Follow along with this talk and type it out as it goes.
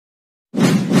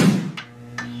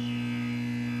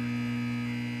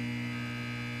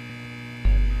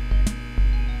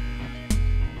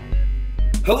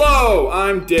Hello,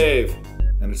 I'm Dave,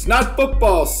 and it's not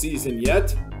football season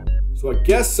yet, so I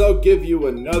guess I'll give you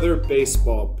another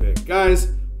baseball pick. Guys,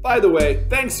 by the way,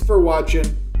 thanks for watching.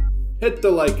 Hit the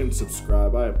like and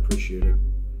subscribe, I appreciate it.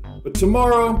 But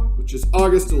tomorrow, which is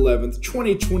August 11th,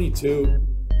 2022,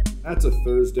 that's a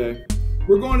Thursday,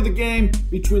 we're going to the game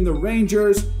between the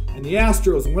Rangers and the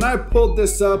Astros. And when I pulled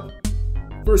this up,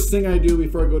 first thing I do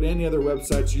before I go to any other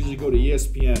websites, usually go to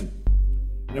ESPN.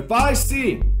 And if I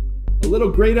see a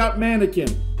little grayed out mannequin,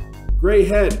 gray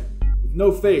head with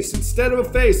no face, instead of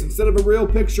a real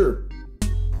picture,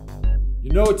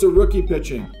 you know it's a rookie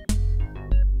pitching.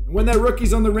 And when that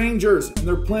rookie's on the Rangers and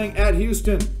they're playing at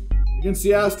Houston against the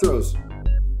Astros,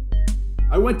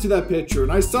 I went to that pitcher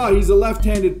and I saw he's a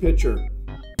left-handed pitcher.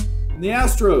 And the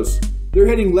Astros, they're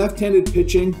hitting left-handed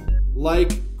pitching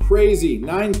like crazy.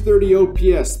 930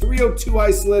 OPS, 302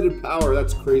 isolated power,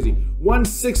 that's crazy.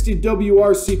 160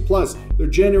 WRC plus, they're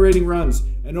generating runs.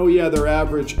 And oh yeah, their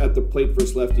average at the plate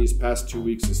versus lefties past 2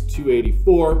 weeks is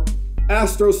 284.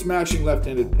 Astros smashing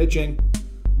left-handed pitching.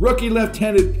 Rookie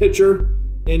left-handed pitcher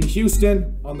in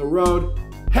Houston on the road.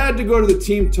 Had to go to the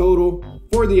team total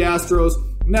for the Astros.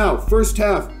 Now, first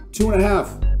half,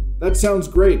 2.5. That sounds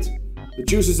great. The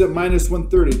juice is at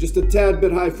 -130, just a tad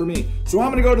bit high for me. So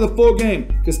I'm going to go to the full game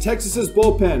because Texas's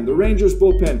bullpen, the Rangers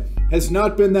bullpen, has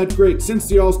not been that great since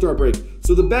the All-Star break.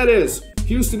 So the bet is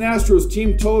Houston Astros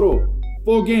team total,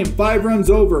 full game, 5 runs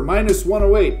over,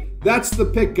 -108. That's the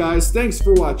pick, guys. Thanks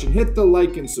for watching. Hit the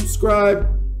like and subscribe.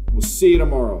 We'll see you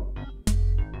tomorrow.